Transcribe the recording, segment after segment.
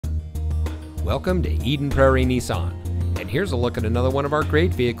Welcome to Eden Prairie Nissan, and here's a look at another one of our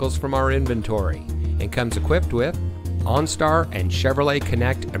great vehicles from our inventory, and comes equipped with OnStar and Chevrolet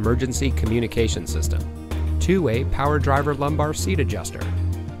Connect emergency communication system, two-way power driver lumbar seat adjuster,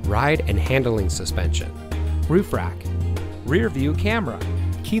 ride and handling suspension, roof rack, rear view camera,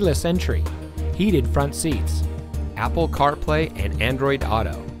 keyless entry, heated front seats, Apple CarPlay and Android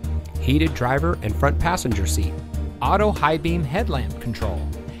Auto, heated driver and front passenger seat, auto high beam headlamp control,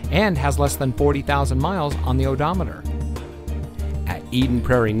 and has less than 40,000 miles on the odometer. At Eden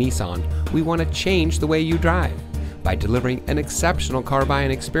Prairie Nissan, we want to change the way you drive by delivering an exceptional car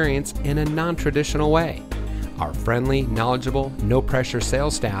buying experience in a non-traditional way. Our friendly, knowledgeable, no-pressure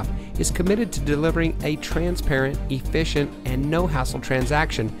sales staff is committed to delivering a transparent, efficient, and no-hassle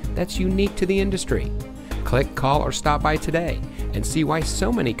transaction that's unique to the industry. Click, call, or stop by today and see why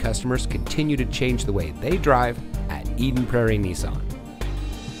so many customers continue to change the way they drive at Eden Prairie Nissan.